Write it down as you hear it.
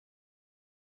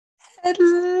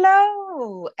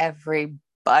Hello,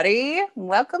 everybody.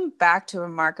 Welcome back to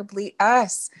Remarkably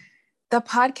Us, the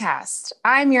podcast.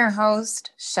 I'm your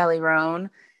host, Shelly Roan,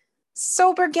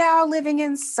 sober gal living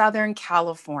in Southern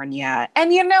California.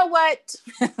 And you know what?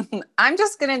 I'm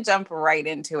just gonna jump right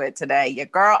into it today. Your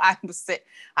girl,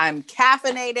 I'm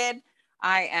caffeinated.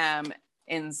 I am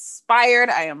inspired.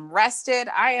 I am rested.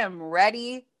 I am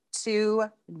ready to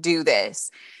do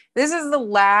this. This is the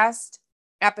last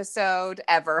episode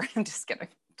ever. I'm just kidding.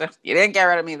 You didn't get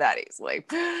rid of me that easily.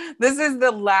 This is the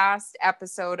last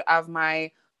episode of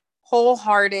my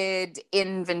wholehearted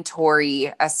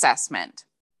inventory assessment.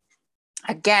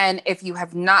 Again, if you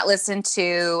have not listened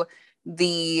to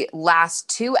the last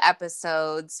two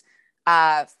episodes,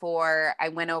 I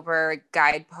went over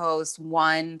guideposts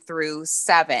 1 through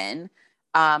 7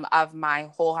 of my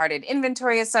wholehearted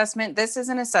inventory assessment. This is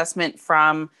an assessment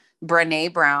from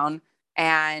Brene Brown.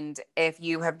 And if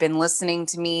you have been listening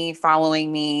to me,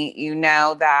 following me, you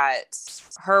know that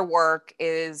her work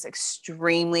is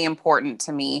extremely important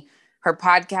to me. Her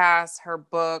podcasts, her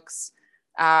books,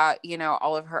 all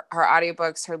of her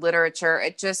audiobooks, her literature,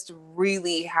 it just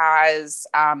really has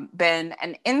been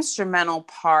an instrumental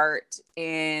part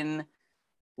in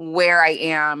where I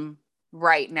am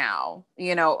right now,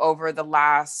 over the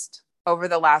last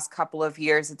couple of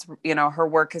years. It's, her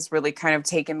work has really kind of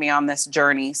taken me on this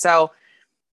journey. So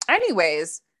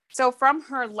anyways, so from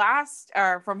her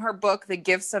book, The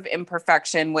Gifts of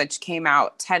Imperfection, which came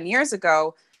out 10 years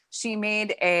ago, she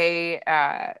made a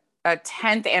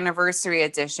 10th anniversary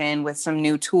edition with some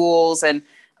new tools and,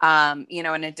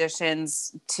 in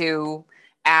additions to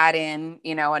add in,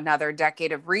 another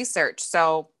decade of research.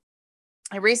 So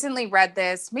I recently read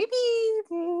this maybe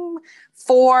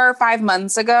 4 or 5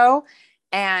 months ago.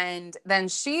 And then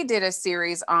she did a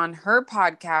series on her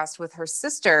podcast with her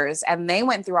sisters, and they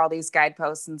went through all these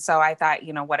guideposts. And so I thought,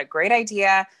 what a great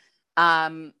idea. So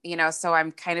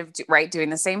I'm kind of doing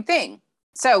the same thing.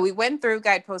 So we went through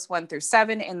guideposts 1 through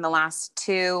 7 in the last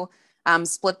two,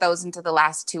 split those into the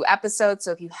last two episodes.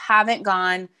 So if you haven't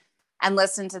gone and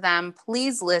listened to them,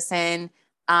 please listen.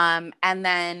 And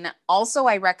then also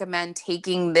I recommend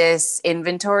taking this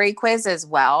inventory quiz as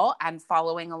well and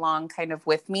following along kind of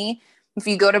with me. If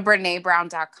you go to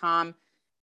BreneBrown.com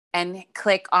and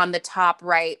click on the top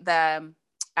right, the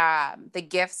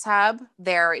gifts hub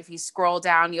there, if you scroll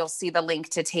down, you'll see the link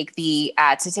to take the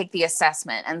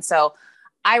assessment. And so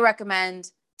I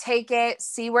recommend take it,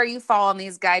 see where you fall on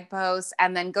these guideposts,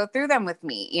 and then go through them with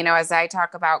me, as I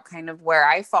talk about kind of where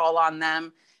I fall on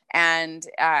them and,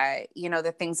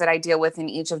 the things that I deal with in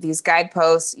each of these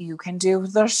guideposts. You can do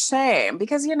the same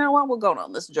because you know what? We're going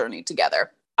on this journey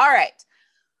together. All right.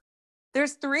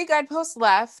 There's 3 guideposts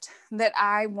left that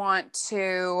I want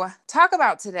to talk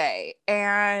about today.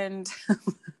 And so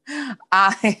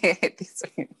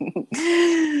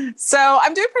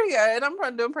I'm doing pretty good.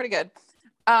 I'm doing pretty good.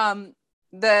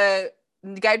 The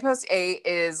guidepost 8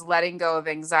 is letting go of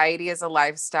anxiety as a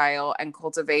lifestyle and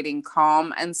cultivating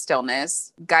calm and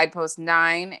stillness. Guidepost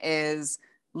 9 is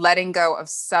letting go of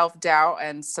self-doubt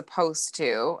and supposed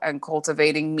to and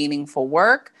cultivating meaningful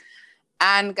work.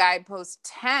 And guidepost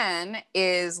 10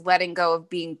 is letting go of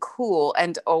being cool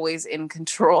and always in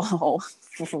control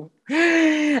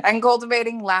and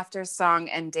cultivating laughter, song,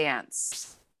 and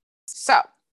dance. So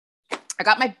I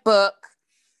got my book.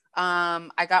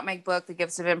 The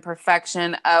Gifts of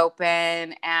Imperfection,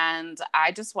 open, and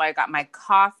I got my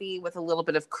coffee with a little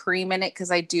bit of cream in it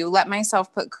because I do let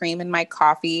myself put cream in my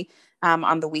coffee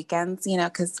on the weekends,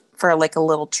 because for like a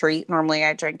little treat. Normally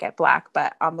I drink it black,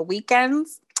 but on the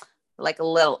weekends, like a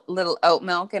little oat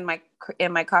milk in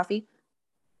my coffee.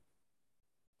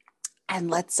 And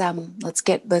let's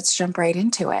jump right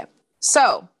into it.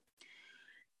 So,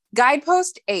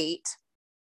 guidepost 8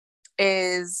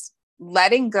 is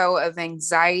letting go of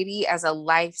anxiety as a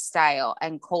lifestyle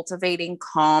and cultivating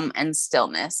calm and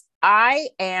stillness. I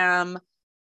am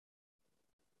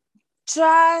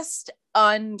just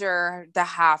under the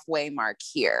halfway mark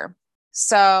here.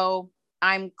 So,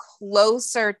 I'm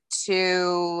closer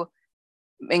to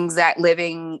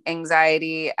living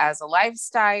anxiety as a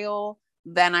lifestyle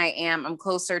than I'm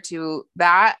closer to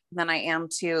that than I am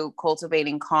to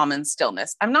cultivating calm and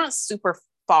stillness. I'm not super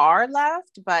far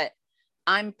left, but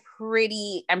I'm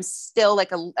still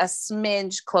like a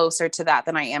smidge closer to that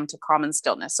than I am to calm and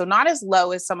stillness. So not as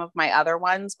low as some of my other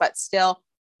ones, but still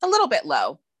a little bit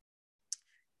low.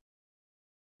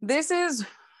 This is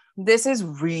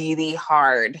really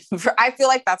hard. I feel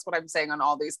like that's what I'm saying on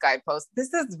all these guideposts.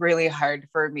 This is really hard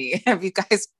for me. Have you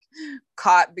guys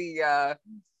caught the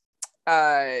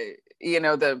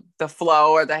the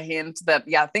flow or the hint that,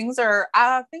 yeah, things are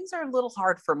a little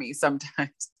hard for me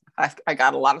sometimes. I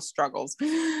got a lot of struggles,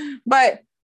 but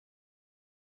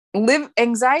live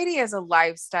anxiety as a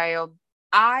lifestyle.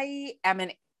 I am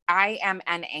an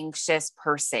anxious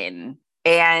person.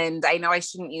 And I know I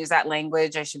shouldn't use that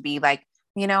language. I should be like,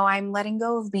 I'm letting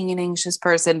go of being an anxious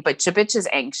person, but your bitch is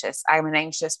anxious. I'm an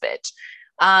anxious bitch.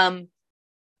 I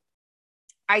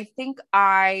think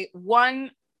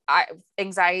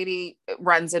anxiety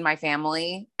runs in my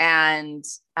family, and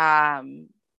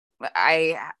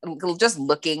I just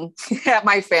looking at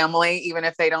my family, even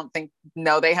if they don't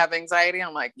know they have anxiety,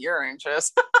 I'm like, you're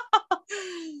anxious.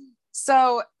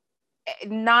 So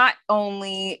not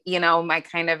only, my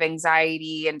kind of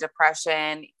anxiety and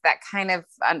depression that kind of,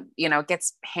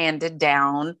 gets handed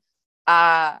down.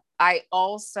 I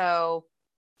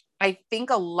think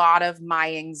a lot of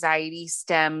my anxiety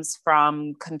stems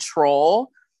from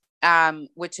control,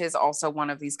 which is also one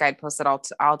of these guideposts that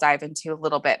I'll dive into a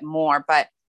little bit more. But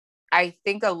I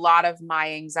think a lot of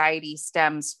my anxiety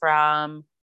stems from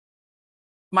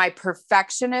my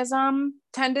perfectionism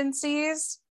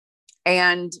tendencies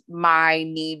and my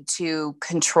need to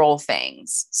control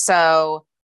things. So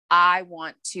I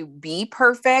want to be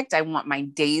perfect. I want my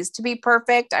days to be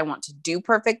perfect. I want to do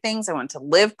perfect things. I want to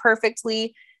live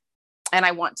perfectly. And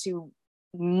I want to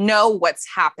know what's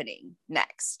happening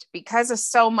next, because of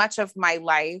so much of my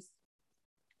life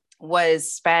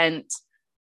was spent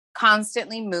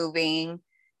constantly moving,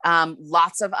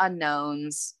 lots of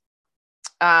unknowns,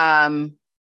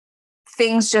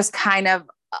 things just kind of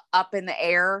up in the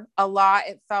air a lot.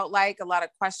 It felt like a lot of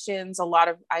questions, a lot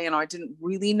of, I didn't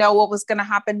really know what was going to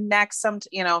happen next.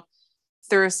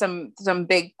 Through some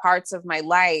big parts of my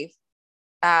life,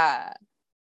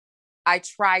 I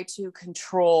try to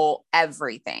control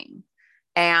everything,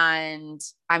 and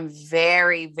I'm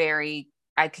very, very,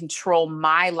 I control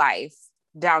my life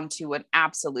down to an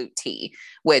absolute T,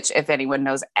 which if anyone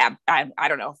knows, I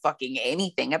don't know fucking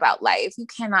anything about life. You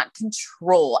cannot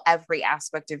control every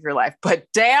aspect of your life, but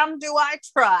damn do I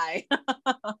try.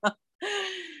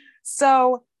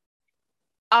 So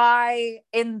I,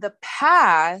 in the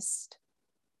past,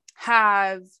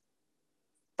 have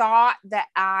thought that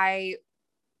I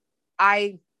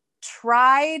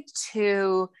tried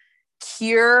to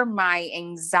cure my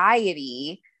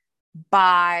anxiety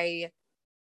by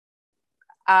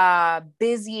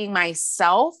busying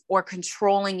myself or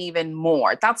controlling even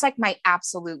more. That's like my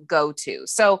absolute go-to.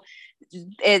 So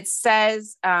it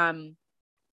says,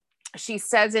 she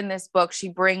says in this book, she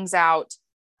brings out,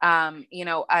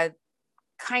 a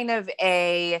kind of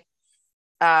a,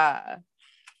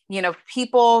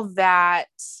 people that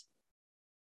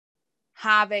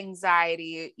have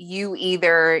anxiety,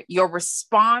 your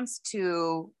response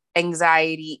to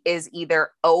anxiety is either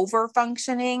over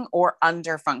functioning or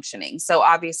under functioning. So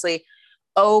obviously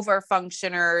over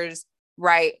functioners,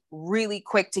 right, really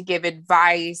quick to give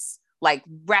advice, like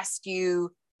rescue,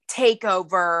 take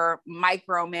over,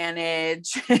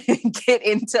 micromanage, get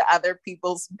into other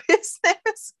people's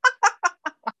business.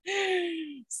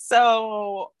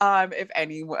 So if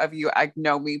any of you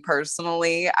know me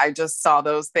personally, I just saw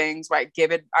those things, right?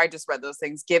 I just read those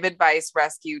things: give advice,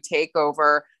 rescue, take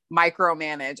over,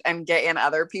 micromanage, and get in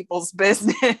other people's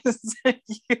business.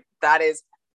 that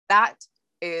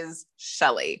is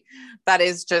Shelley. That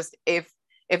is just, if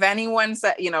anyone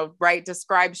said, right,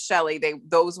 describe Shelley,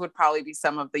 those would probably be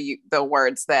some of the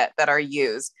words that are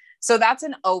used. So that's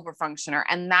an overfunctioner,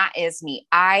 and that is me.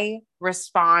 I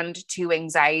respond to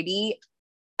anxiety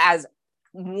as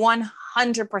 100%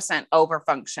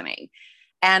 overfunctioning.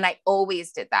 And I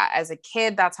always did that. As a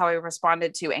kid, that's how I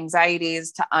responded to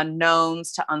anxieties, to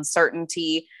unknowns, to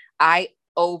uncertainty. I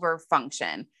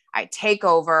overfunction. I take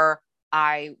over.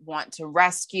 I want to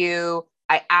rescue.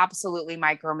 I absolutely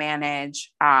micromanage.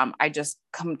 I just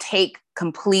take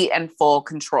complete and full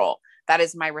control. That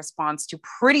is my response to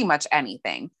pretty much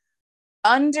anything.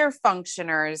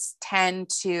 Underfunctioners tend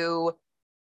to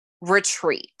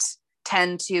retreat,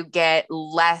 tend to get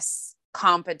less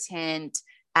competent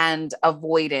and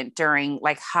avoidant during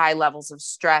like high levels of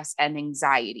stress and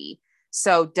anxiety.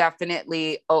 So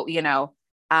definitely,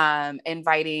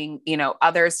 inviting,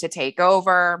 others to take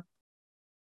over.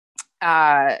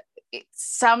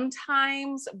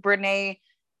 Sometimes Brene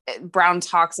Brown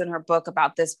talks in her book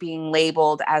about this being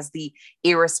labeled as the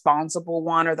irresponsible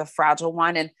one or the fragile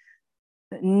one. And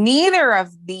neither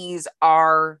of these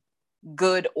are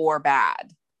good or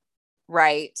bad,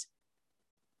 right?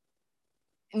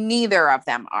 Neither of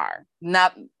them are.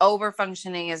 Not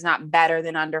overfunctioning is not better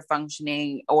than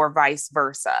underfunctioning or vice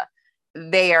versa.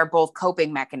 they are both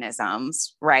coping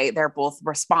mechanisms, right? They're both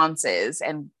responses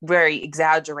and very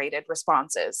exaggerated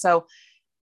responses. So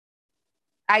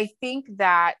I think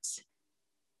that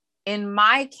in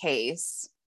my case,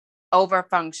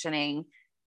 overfunctioning,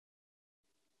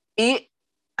 it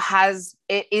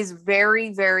is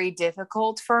very, very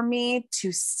difficult for me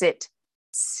to sit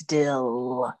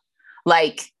still.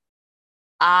 Like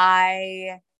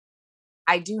I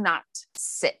do not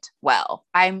sit well.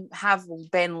 I have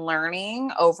been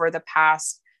learning over the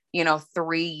past,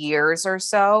 3 years or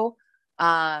so,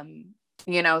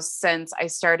 since I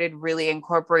started really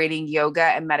incorporating yoga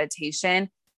and meditation.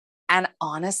 And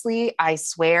honestly, I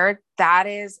swear that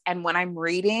is, and when I'm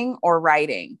reading or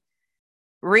writing,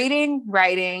 or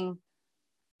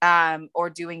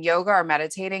doing yoga or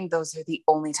meditating, those are the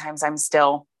only times I'm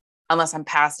still, unless I'm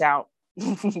passed out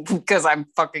because I'm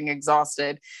fucking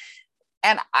exhausted.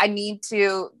 And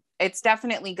it's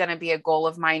definitely going to be a goal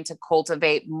of mine to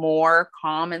cultivate more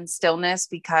calm and stillness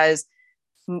because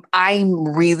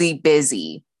I'm really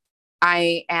busy.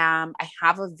 I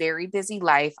have a very busy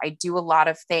life. I do a lot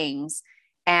of things.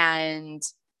 And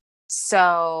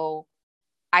so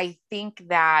I think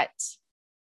that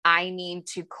I need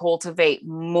to cultivate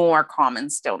more calm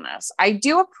and stillness. I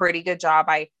do a pretty good job.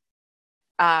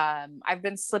 I've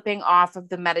been slipping off of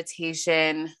the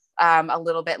meditation a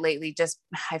little bit lately. Just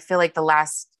I feel like the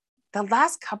last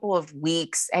couple of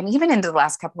weeks and even into the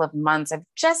last couple of months, I've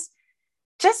just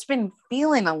been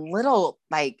feeling a little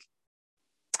like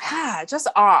just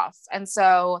off. And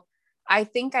so I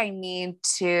think I need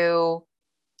to,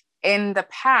 in the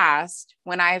past,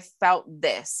 when I've felt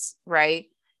this, right?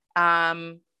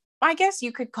 I guess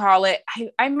you could call it,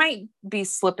 I might be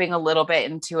slipping a little bit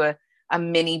into a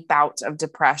mini bout of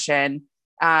depression,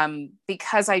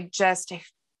 because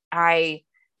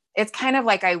it's kind of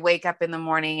like I wake up in the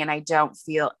morning and I don't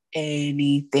feel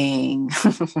anything.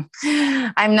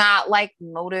 I'm not like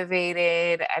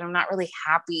motivated. I'm not really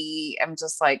happy. I'm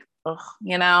just like, ugh.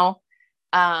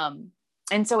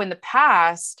 And so in the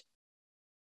past,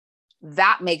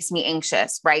 that makes me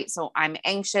anxious, right? So I'm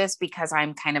anxious because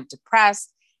I'm kind of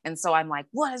depressed. And so I'm like,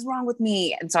 what is wrong with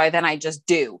me? And so I just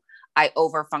I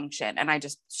overfunction and I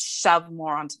just shove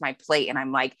more onto my plate and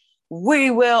I'm like,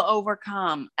 we will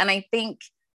overcome. And I think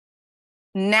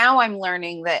now I'm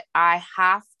learning that I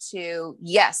have to,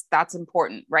 yes, that's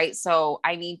important, right? So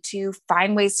I need to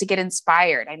find ways to get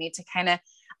inspired. I need to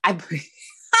I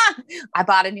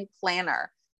bought a new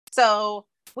planner. So,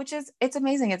 it's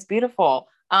amazing. It's beautiful.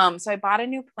 So I bought a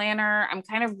new planner. I'm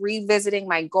kind of revisiting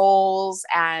my goals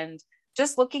and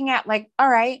just looking at like, all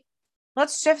right,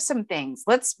 let's shift some things.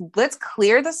 Let's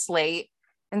clear the slate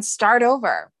and start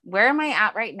over. Where am I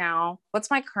at right now? What's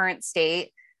my current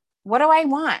state? What do I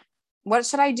want? What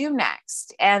should I do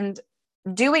next? And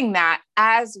doing that,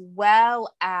 as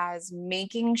well as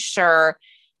making sure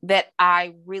that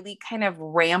I really kind of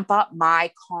ramp up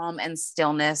my calm and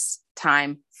stillness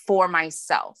time for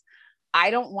myself. I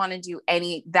don't want to do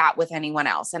that with anyone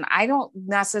else. And I don't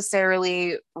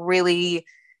necessarily really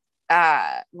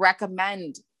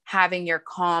recommend having your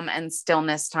calm and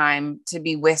stillness time to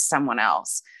be with someone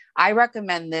else. I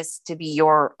recommend this to be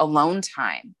your alone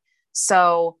time.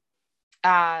 So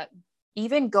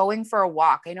even going for a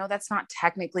walk, I know that's not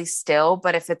technically still,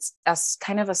 but if it's a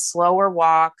kind of a slower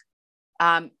walk,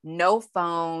 no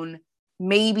phone,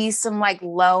 maybe some like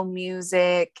low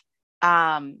music.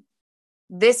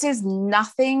 This is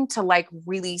nothing to like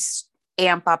really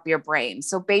amp up your brain.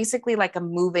 So basically like a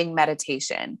moving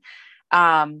meditation.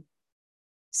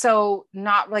 So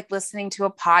not like listening to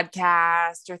a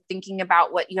podcast or thinking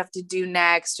about what you have to do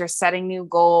next or setting new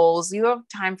goals. You have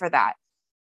time for that.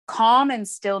 Calm and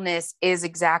stillness is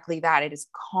exactly that. It is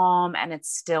calm and it's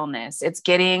stillness. It's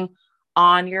getting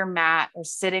on your mat or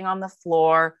sitting on the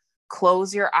floor,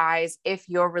 close your eyes. If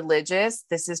you're religious,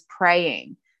 this is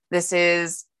praying. This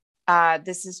is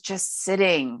just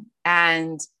sitting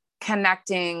and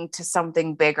connecting to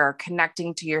something bigger,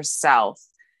 connecting to yourself.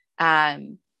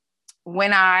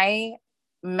 When I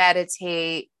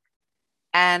meditate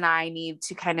and I need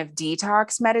to kind of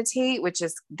detox meditate, which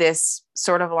is this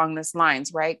sort of along this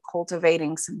lines, right?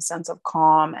 Cultivating some sense of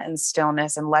calm and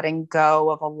stillness and letting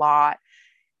go of a lot.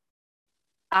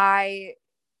 I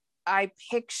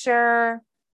picture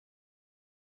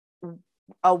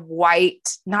a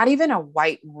white, not even a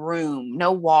white room,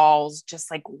 no walls,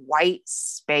 just like white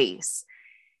space.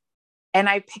 And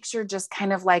I picture just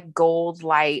kind of like gold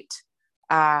light,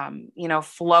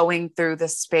 flowing through the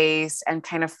space and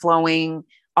kind of flowing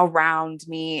around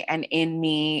me and in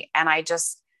me. And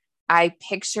I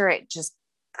picture it just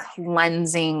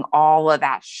cleansing all of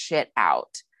that shit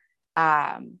out.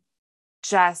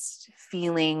 just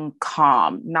feeling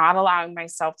calm, not allowing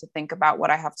myself to think about what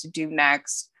I have to do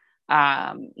next,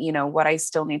 what I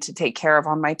still need to take care of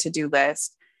on my to-do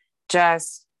list,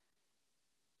 just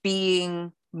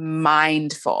being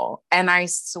mindful. And I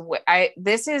swear,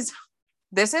 this is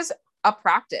a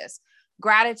practice.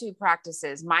 Gratitude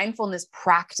practices, mindfulness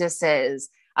practices,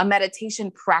 a meditation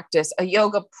practice, a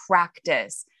yoga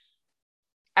practice.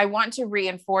 I want to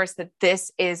reinforce that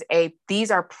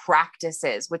these are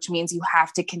practices, which means you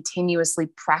have to continuously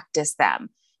practice them.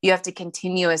 You have to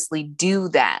continuously do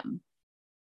them.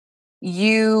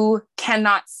 You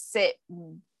cannot sit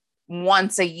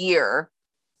once a year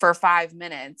for 5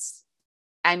 minutes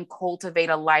and cultivate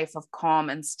a life of calm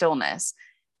and stillness.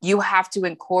 You have to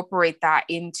incorporate that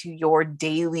into your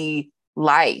daily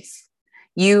life.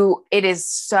 It is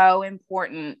so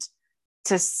important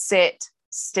to sit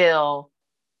still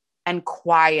and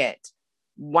quiet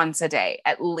once a day,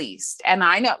 at least. And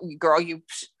I know, girl, you're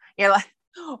like,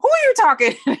 who are you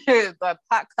talking? The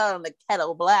pot calling the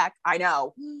kettle black. I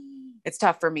know it's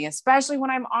tough for me, especially when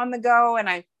I'm on the go. And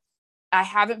I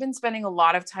haven't been spending a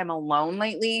lot of time alone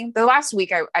lately. The last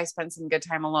week I spent some good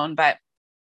time alone, but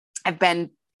I've been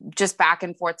just back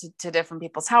and forth to different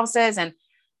people's houses, and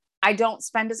I don't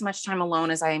spend as much time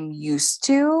alone as I'm used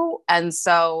to. And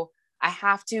so I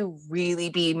have to really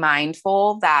be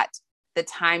mindful that the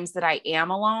times that I am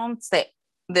alone,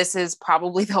 this is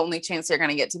probably the only chance you're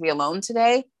going to get to be alone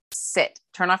today.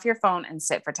 Turn off your phone and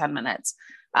sit for 10 minutes.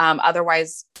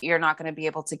 Otherwise, you're not going to be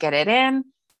able to get it in.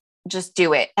 Just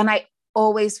do it. And I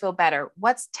always feel better.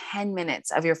 What's 10 minutes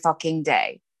of your fucking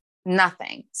day?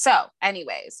 Nothing. So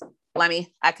anyways,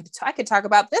 I could talk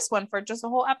about this one for just a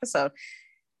whole episode.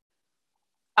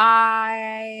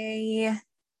 I'm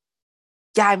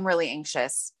really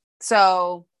anxious.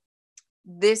 So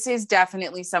this is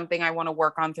definitely something I want to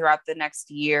work on throughout the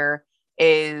next year,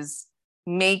 is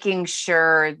making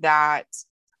sure that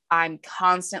I'm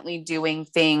constantly doing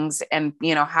things and,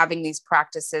 having these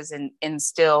practices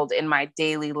instilled in my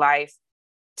daily life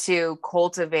to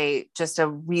cultivate just a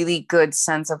really good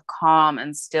sense of calm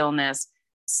and stillness.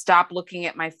 Stop looking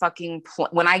at my fucking,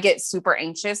 when I get super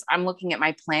anxious, I'm looking at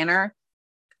my planner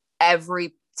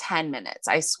every 10 minutes.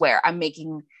 I swear I'm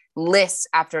making lists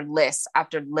after lists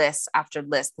after lists after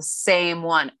lists, the same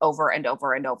one over and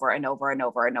over and over and over and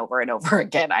over and over and over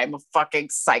again. I'm a fucking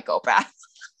psychopath.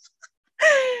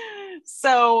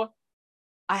 So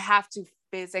I have to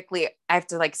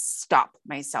stop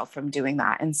myself from doing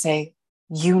that and say,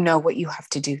 you know what you have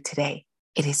to do today.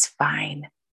 It is fine.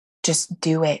 Just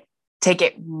do it. Take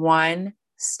it one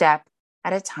step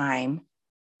at a time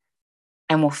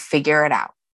and we'll figure it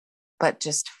out. But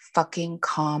just fucking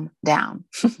calm down.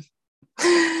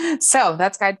 So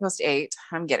that's guidepost 8.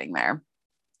 I'm getting there.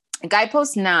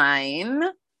 Guidepost 9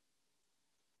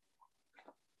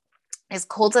 is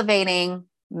cultivating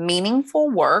meaningful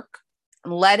work,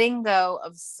 letting go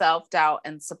of self-doubt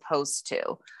and supposed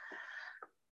to.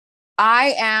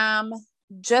 I am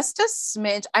just a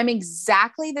smidge. I'm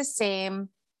exactly the same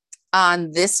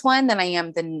on this one than I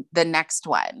am the next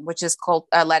one, which is called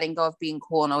letting go of being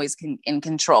cool and always in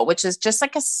control, which is just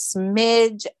like a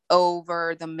smidge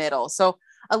over the middle. So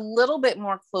a little bit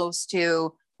more close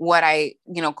to what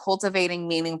cultivating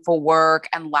meaningful work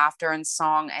and laughter and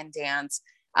song and dance,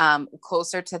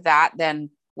 closer to that than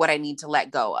what I need to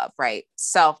let go of, right?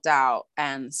 Self-doubt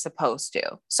and supposed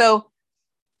to. So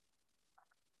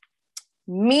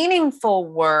meaningful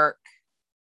work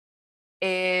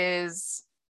is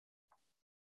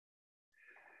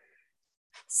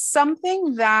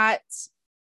something that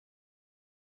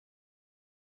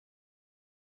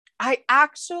I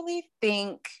actually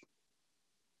think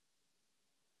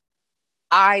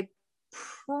I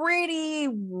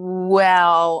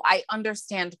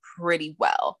understand pretty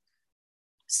well.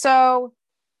 So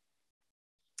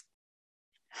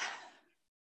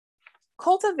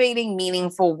cultivating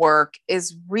meaningful work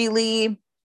is really,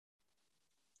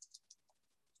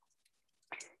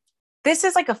 this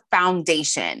is like a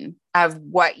foundation of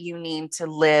what you need to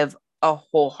live a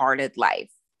wholehearted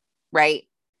life, right?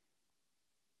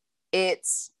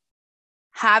 It's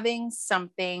having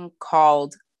something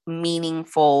called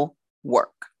meaningful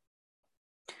work.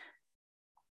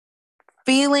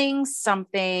 Feeling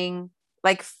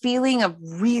a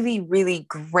really, really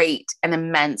great and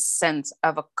immense sense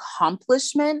of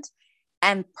accomplishment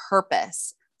and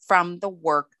purpose from the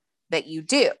work that you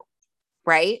do,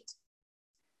 right?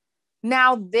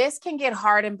 Now, this can get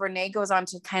hard, and Brene goes on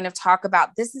to kind of talk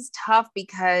about this is tough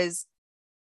because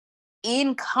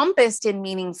encompassed in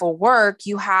meaningful work,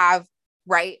 you have,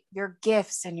 right, your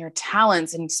gifts and your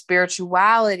talents and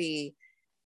spirituality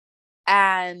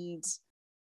and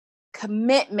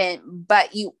commitment,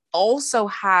 but you also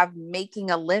have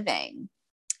making a living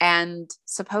and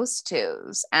supposed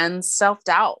tos and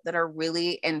self-doubt that are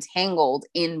really entangled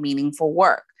in meaningful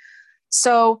work.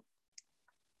 So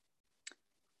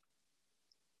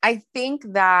I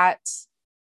think that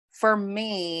for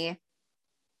me,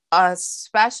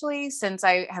 especially since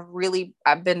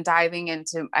I've been diving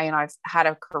into, I've had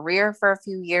a career for a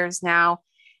few years now,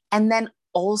 and then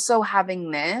also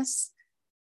having this,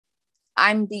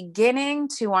 I'm beginning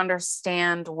to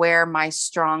understand where my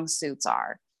strong suits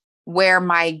are, where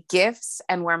my gifts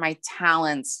and where my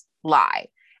talents lie,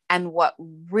 and what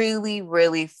really,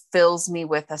 really fills me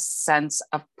with a sense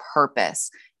of purpose.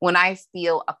 When I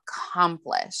feel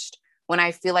accomplished, when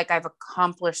I feel like I've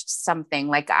accomplished something,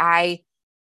 like I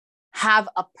have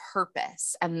a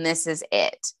purpose and this is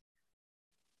it.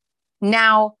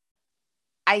 Now,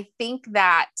 I think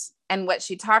that, and what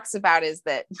she talks about is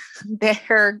that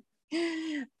there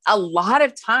a lot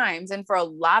of times, and for a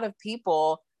lot of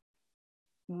people,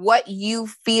 what you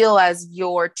feel as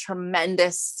your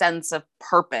tremendous sense of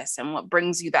purpose and what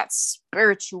brings you that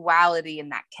spirituality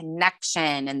and that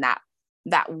connection and that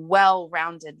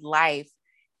well-rounded life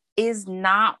is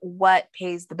not what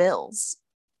pays the bills.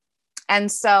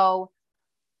 And so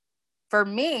for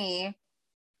me,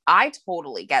 I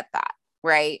totally get that,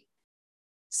 right?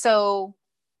 So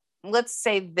let's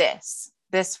say this,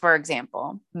 for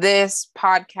example, this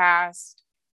podcast,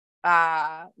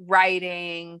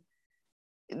 writing,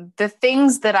 the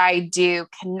things that I do,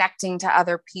 connecting to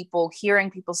other people,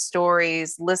 hearing people's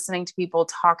stories, listening to people,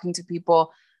 talking to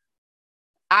people.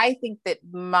 I think that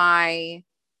my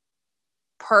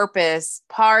purpose,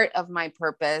 part of my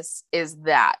purpose is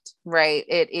that, right?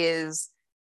 It is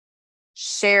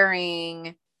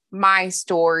sharing my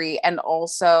story and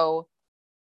also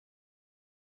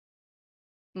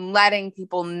letting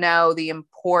people know the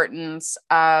importance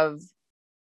of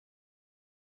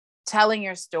telling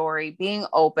your story, being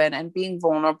open and being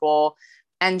vulnerable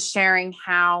and sharing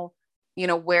how,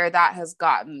 where that has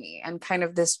gotten me and kind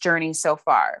of this journey so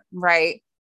far, right?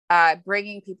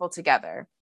 Bringing people together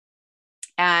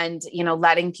and,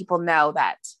 letting people know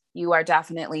that you are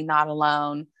definitely not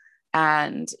alone.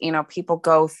 And, people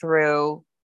go through,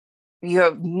 you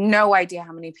have no idea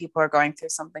how many people are going through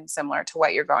something similar to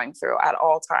what you're going through at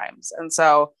all times. And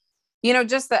so,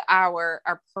 just that our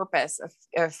purpose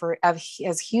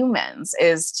as humans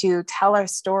is to tell our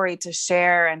story, to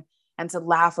share and to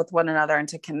laugh with one another and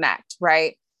to connect,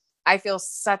 right? I feel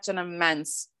such an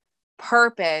immense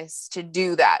purpose to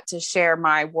do that, to share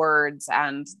my words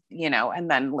and,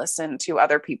 and then listen to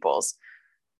other people's.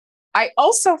 I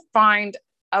also find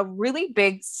a really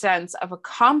big sense of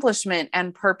accomplishment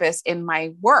and purpose in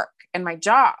my work and my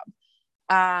job.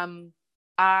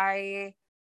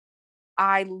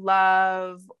 I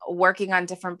love working on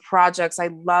different projects. I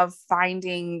love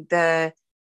finding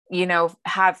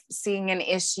seeing an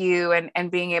issue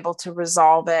and being able to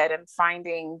resolve it and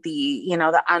finding the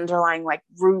underlying like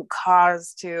root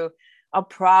cause to a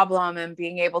problem and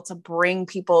being able to bring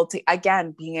people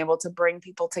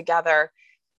together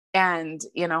and,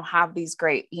 have these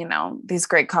great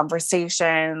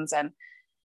conversations and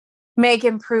make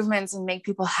improvements and make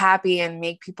people happy and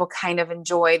make people kind of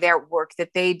enjoy their work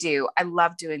that they do. I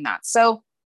love doing that. So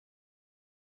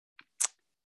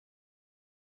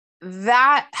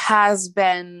that has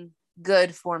been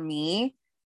good for me.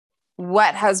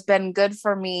 What has been good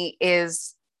for me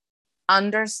is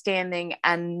understanding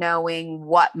and knowing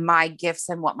what my gifts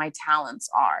and what my talents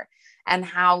are and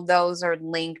how those are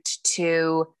linked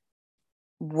to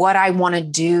what I want to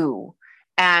do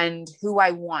and who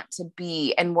I want to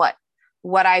be and what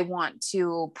I want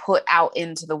to put out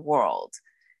into the world.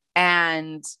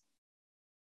 And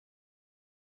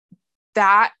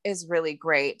that is really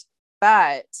great.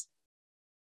 But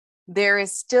there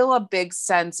is still a big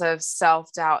sense of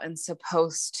self-doubt and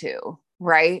supposed to,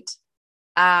 right?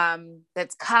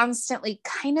 That's constantly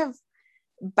kind of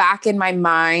back in my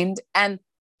mind. And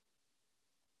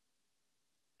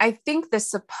I think the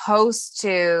supposed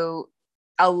to,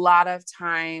 a lot of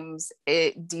times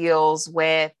it deals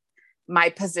with my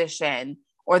position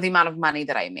or the amount of money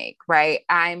that I make, right?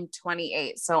 I'm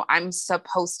 28, so I'm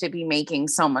supposed to be making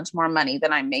so much more money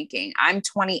than I'm making. I'm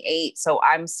 28, so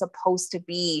I'm supposed to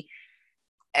be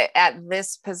at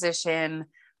this position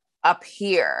up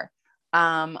here.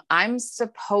 I'm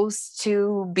supposed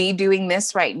to be doing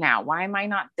this right now. Why am I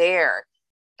not there?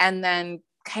 And then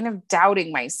kind of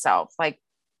doubting myself, like,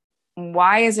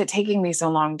 why is it taking me so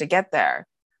long to get there?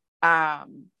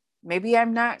 Maybe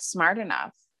I'm not smart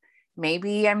enough.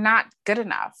 Maybe I'm not good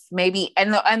enough. Maybe,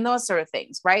 and those sort of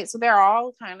things, right? So they're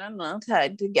all kind of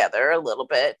tied together a little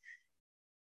bit.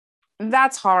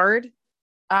 that's hard.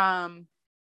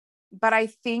 But I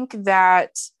think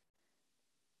that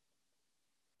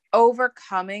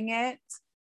overcoming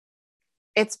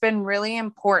it's been really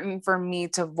important for me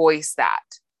to voice that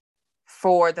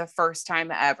for the first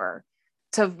time ever,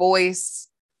 to voice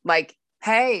like,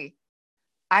 hey,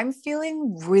 I'm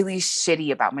feeling really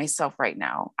shitty about myself right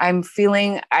now. I'm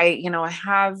feeling, I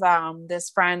have this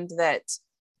friend that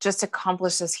just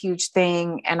accomplished this huge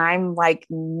thing, and I'm like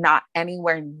not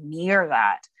anywhere near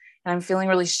that. And I'm feeling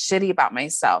really shitty about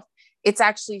myself. It's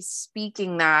actually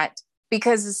speaking that,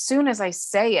 because as soon as I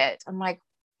say it, I'm like,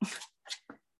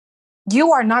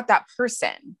 you are not that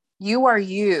person. You are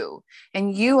you,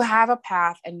 and you have a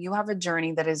path and you have a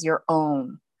journey that is your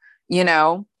own, you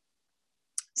know?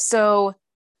 So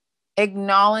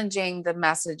acknowledging the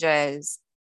messages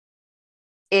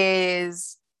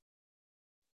is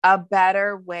a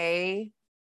better way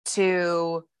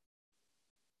to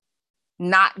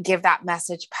not give that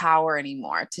message power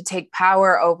anymore, to take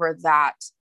power over that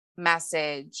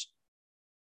message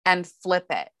and flip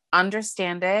it,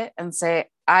 understand it, and say,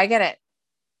 I get it.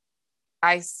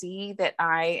 I see that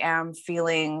I'm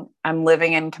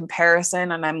living in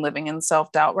comparison and I'm living in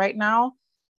self-doubt right now,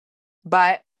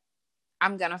 but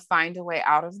I'm going to find a way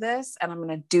out of this, and I'm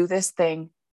going to do this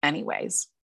thing anyways.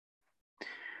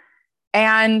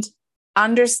 And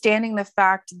understanding the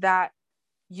fact that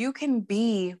you can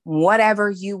be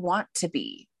whatever you want to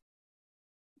be.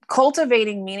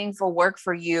 Cultivating meaningful work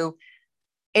for you,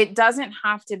 it doesn't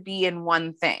have to be in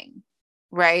one thing,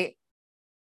 right?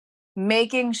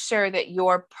 Making sure that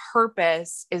your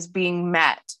purpose is being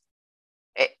met.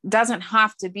 It doesn't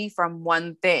have to be from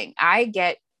one thing. I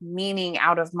get meaning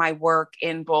out of my work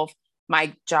in both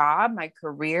my job, my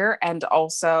career, and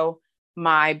also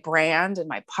my brand and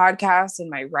my podcast and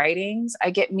my writings.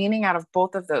 I get meaning out of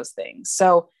both of those things.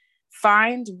 So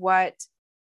find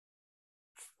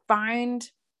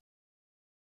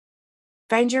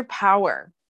your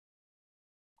power,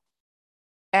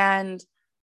 and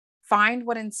find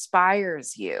what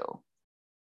inspires you.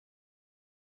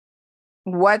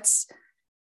 What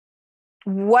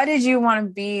did you want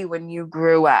to be when you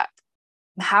grew up?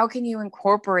 How can you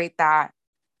incorporate that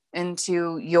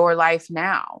into your life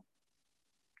now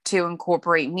to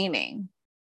incorporate meaning?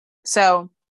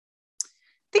 So I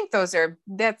think that's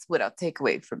what I'll take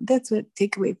away from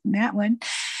that one.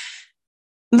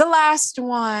 The last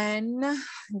one,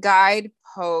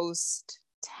 guidepost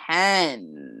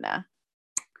 10.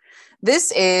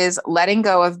 This is letting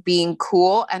go of being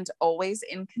cool and always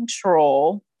in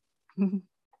control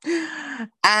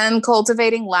and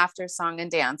cultivating laughter, song,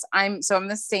 and dance. I'm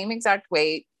the same exact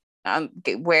weight,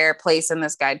 place in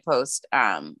this guidepost,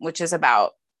 which is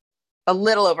about a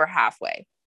little over halfway.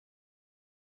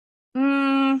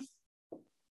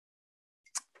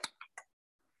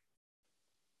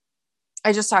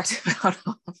 I just talked about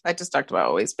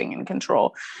always being in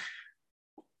control.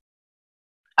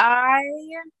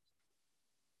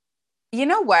 You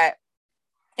know what?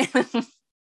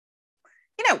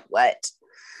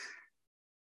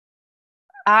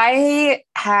 I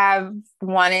have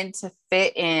wanted to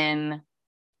fit in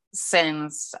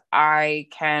since I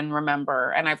can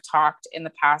remember. And I've talked in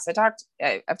the past,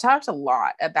 I've talked a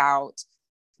lot about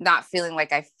not feeling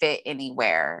like I fit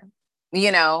anywhere,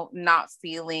 not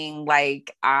feeling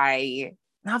like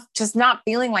not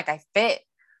feeling like I fit.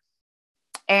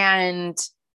 And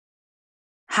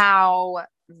how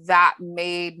that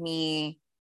made me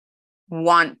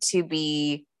want to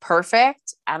be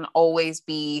perfect and always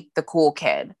be the cool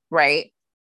kid, right?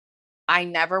 I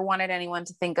never wanted anyone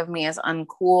to think of me as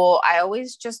uncool. I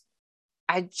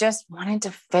just wanted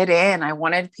to fit in. I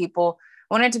wanted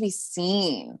to be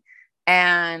seen.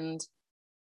 And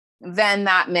then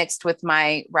that mixed with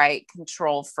my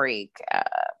control freak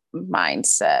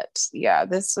mindset. Yeah,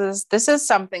 this is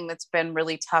something that's been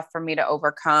really tough for me to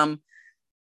overcome.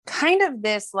 Kind of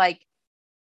this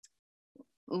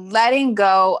letting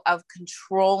go of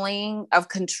control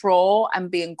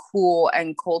and being cool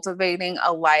and cultivating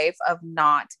a life of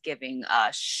not giving a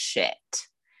shit.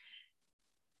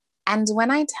 And when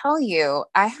I tell you,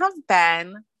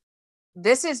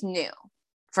 this is new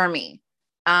for me.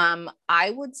 I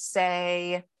would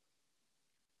say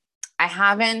I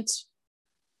haven't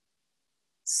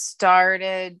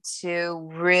started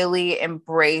to really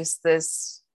embrace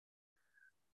this.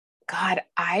 God,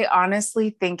 I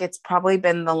honestly think it's probably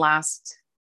been the last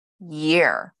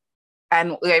year.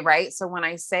 And right. So when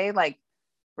I say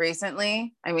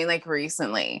recently, I mean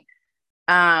recently.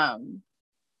 I've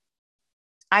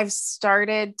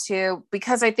started to,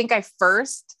 because I think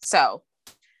first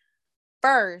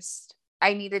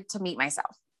I needed to meet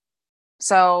myself.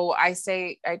 So I'd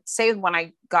say when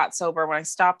I got sober, when I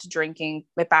stopped drinking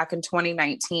back in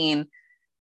 2019,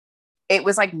 it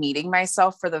was like meeting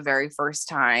myself for the very first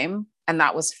time. And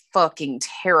that was fucking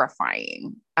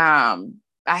terrifying. I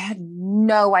had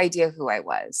no idea who I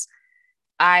was.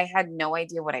 I had no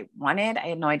idea what I wanted. I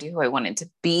had no idea who I wanted to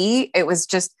be. It was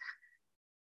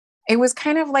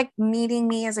kind of like meeting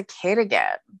me as a kid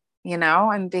again,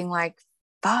 and being like,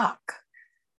 fuck,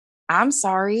 I'm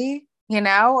sorry, kind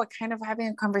of having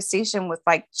a conversation with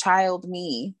like child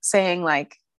me saying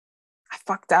like, I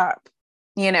fucked up,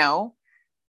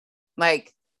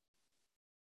 like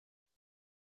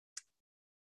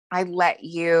I let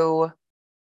you,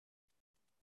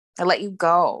 I let you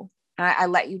go and I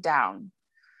let you down.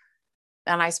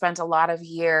 And I spent a lot of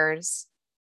years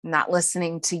not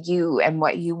listening to you and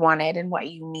what you wanted and what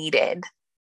you needed.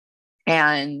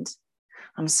 And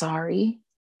I'm sorry.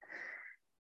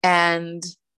 And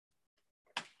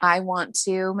I want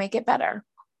to make it better.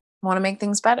 I want to make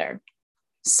things better.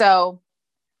 So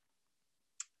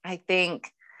I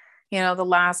think, the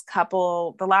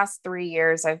last 3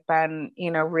 years, I've been,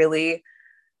 really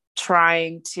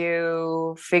trying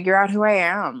to figure out who I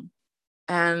am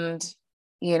and,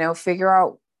 figure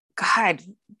out, God,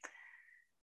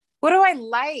 what do I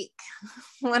like?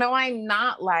 What do I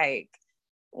not like?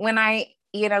 When I,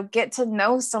 get to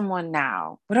know someone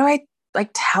now, what do I like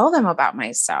tell them about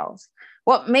myself?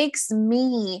 What makes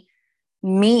me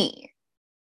me?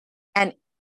 And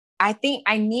I think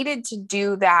I needed to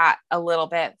do that a little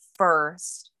bit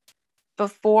first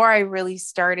before I really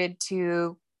started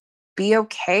to be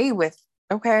okay with,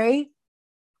 okay,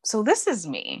 so this is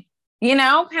me, kind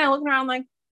of looking around like,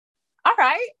 all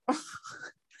right,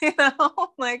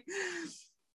 like,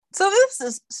 so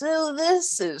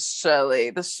this is Shelly,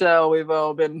 the show we've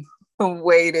all been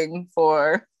waiting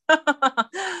for.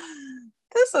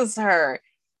 This is her.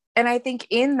 And I think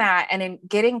in that and in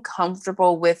getting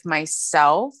comfortable with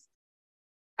myself,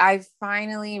 I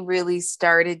finally really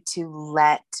started to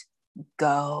let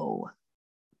go,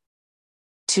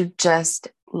 to just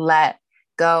let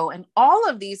go. And all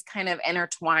of these kind of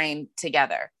intertwine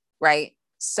together, right?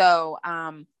 So,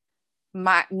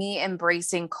 me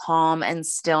embracing calm and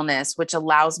stillness, which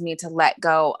allows me to let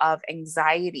go of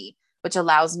anxiety, which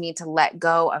allows me to let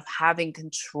go of having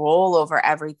control over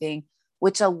everything,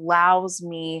 which allows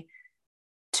me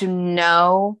to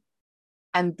know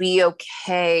and be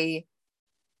okay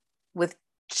with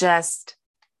just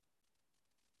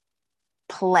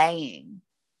playing,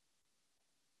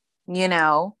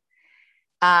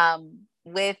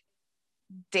 with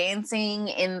dancing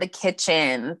in the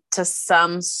kitchen to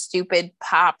some stupid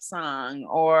pop song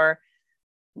or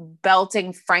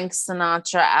belting Frank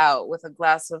Sinatra out with a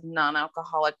glass of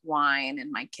non-alcoholic wine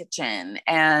in my kitchen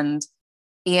and,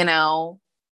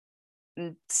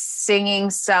 singing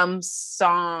some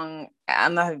song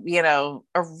and or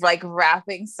like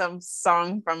rapping some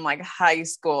song from like high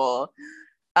school.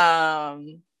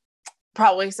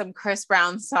 Probably some Chris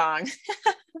Brown song.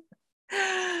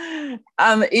 In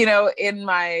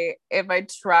my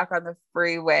truck on the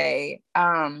freeway,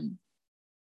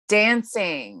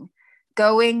 dancing,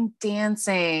 going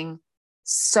dancing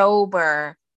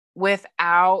sober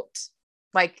without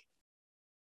like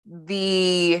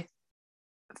the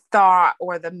thought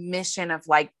or the mission of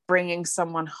like bringing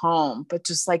someone home, but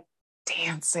just like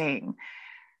dancing.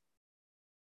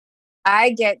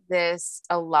 I get this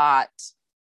a lot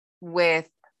with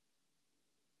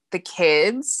the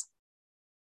kids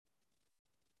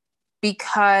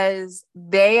because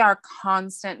they are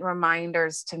constant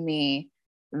reminders to me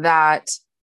that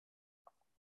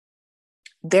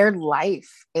their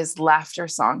life is laughter,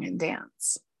 song, and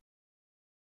dance.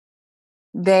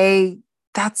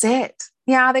 That's it.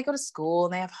 Yeah, they go to school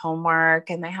and they have homework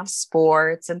and they have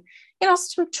sports and,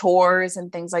 some chores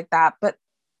and things like that. But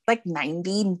like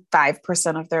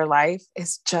 95% of their life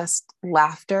is just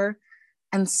laughter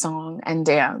and song and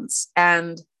dance.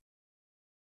 And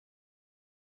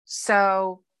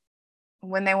so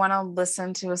when they want to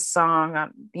listen to a song,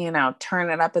 turn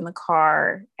it up in the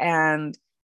car. And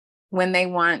when they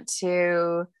want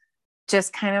to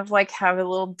just kind of like have a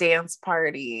little dance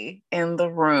party in the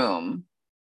room,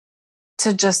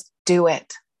 to just do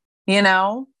it,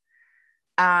 to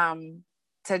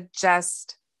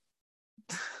just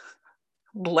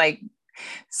like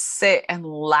sit and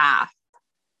laugh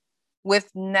with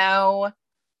no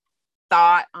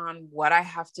thought on what I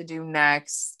have to do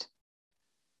next,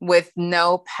 with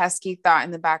no pesky thought in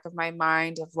the back of my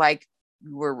mind of like,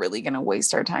 we're really going to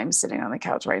waste our time sitting on the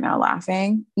couch right now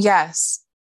laughing. Yes.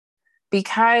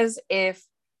 Because if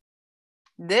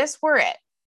this were it,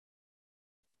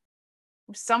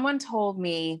 if someone told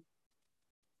me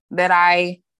that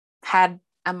I had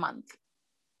a month,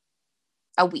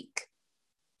 a week.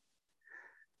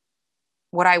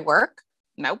 Would I work?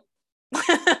 Nope.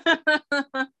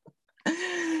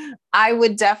 I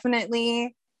would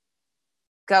definitely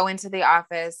go into the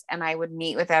office and I would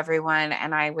meet with everyone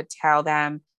and I would tell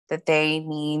them that they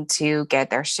need to get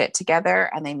their shit together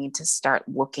and they need to start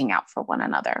looking out for one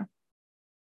another.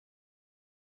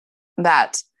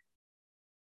 That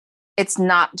it's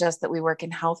not just that we work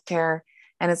in healthcare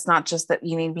and it's not just that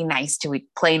you need to be nice to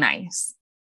play nice.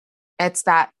 It's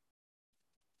that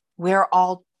we're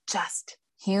all just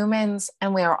humans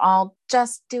and we are all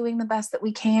just doing the best that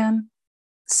we can.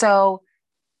 So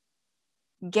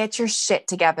get your shit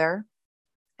together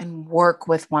and work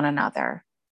with one another.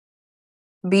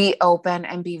 Be open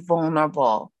and be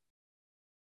vulnerable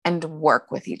and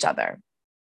work with each other.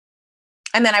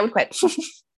 And then I would quit.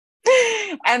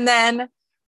 And then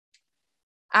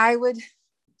I would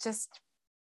just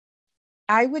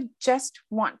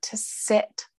want to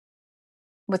sit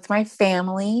with my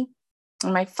family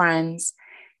and my friends.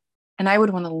 And I would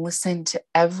want to listen to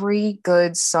every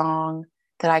good song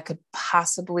that I could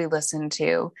possibly listen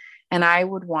to. And I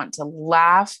would want to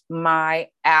laugh my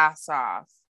ass off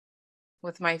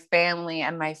with my family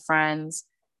and my friends.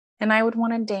 And I would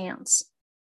want to dance.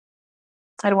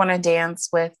 I'd want to dance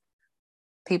with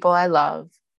people I love.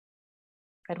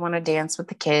 I'd want to dance with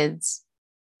the kids.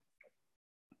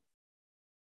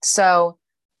 So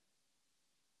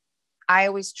I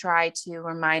always try to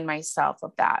remind myself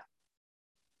of that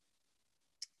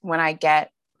when I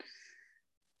get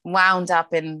wound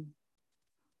up in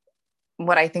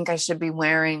what I think I should be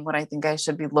wearing, what I think I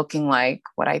should be looking like,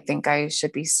 what I think I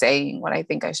should be saying, what I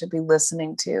think I should be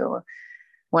listening to.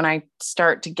 When I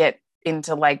start to get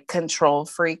into like control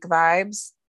freak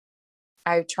vibes,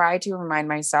 I try to remind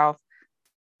myself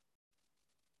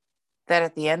that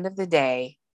at the end of the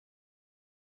day,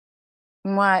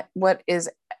 what is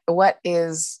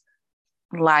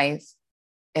life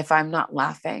if I'm not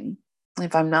laughing,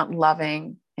 if I'm not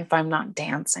loving, if I'm not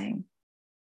dancing?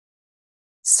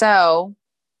 So,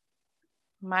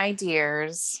 my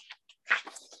dears,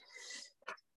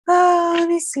 let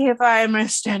me see if I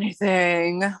missed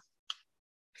anything.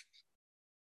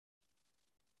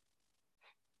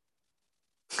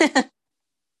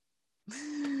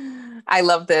 I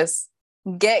love this.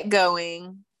 Get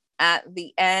going at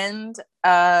the end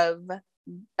of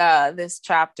this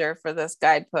chapter for this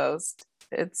guidepost.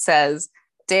 It says,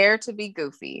 dare to be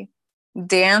goofy.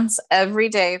 Dance every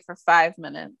day for 5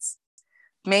 minutes.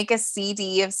 Make a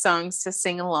CD of songs to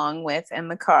sing along with in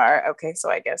the car. Okay,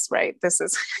 so I guess, right, this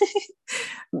is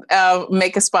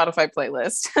make a Spotify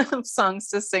playlist of songs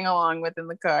to sing along with in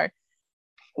the car.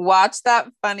 Watch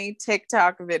that funny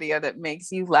TikTok video that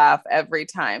makes you laugh every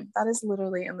time. That is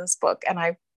literally in this book, and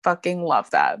I fucking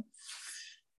love that.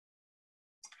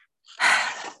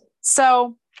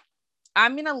 So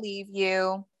I'm going to leave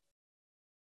you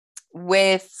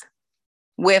with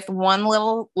one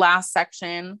little last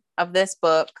section of this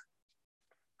book.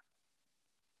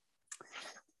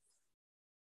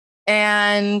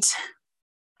 And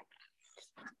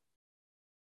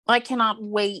I cannot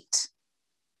wait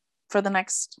for the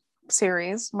next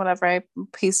series, whatever I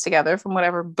piece together from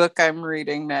whatever book I'm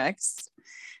reading next.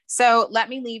 So let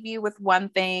me leave you with one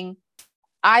thing.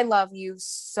 I love you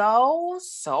so,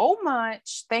 so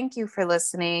much. Thank you for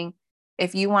listening.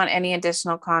 If you want any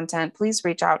additional content, please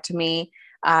reach out to me.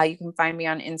 You can find me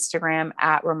on Instagram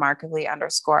at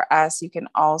remarkably_us. You can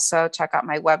also check out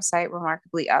my website,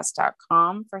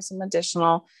 remarkablyus.com, for some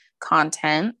additional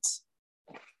content.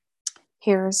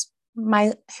 Here's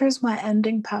my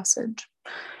ending passage.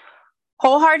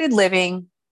 Wholehearted living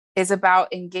is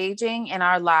about engaging in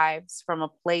our lives from a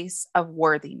place of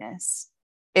worthiness.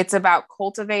 It's about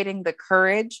cultivating the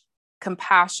courage,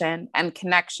 compassion, and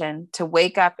connection to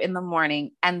wake up in the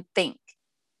morning and think,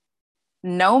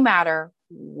 no matter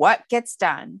what gets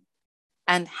done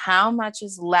and how much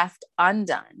is left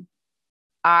undone,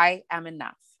 I am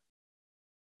enough.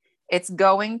 It's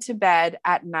going to bed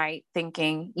at night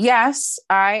thinking, yes,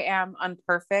 I am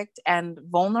imperfect and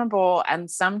vulnerable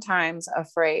and sometimes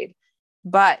afraid,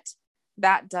 but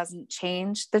that doesn't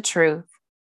change the truth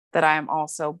that I am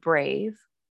also brave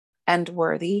and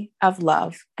worthy of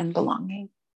love and belonging.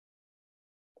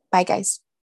 Bye, guys.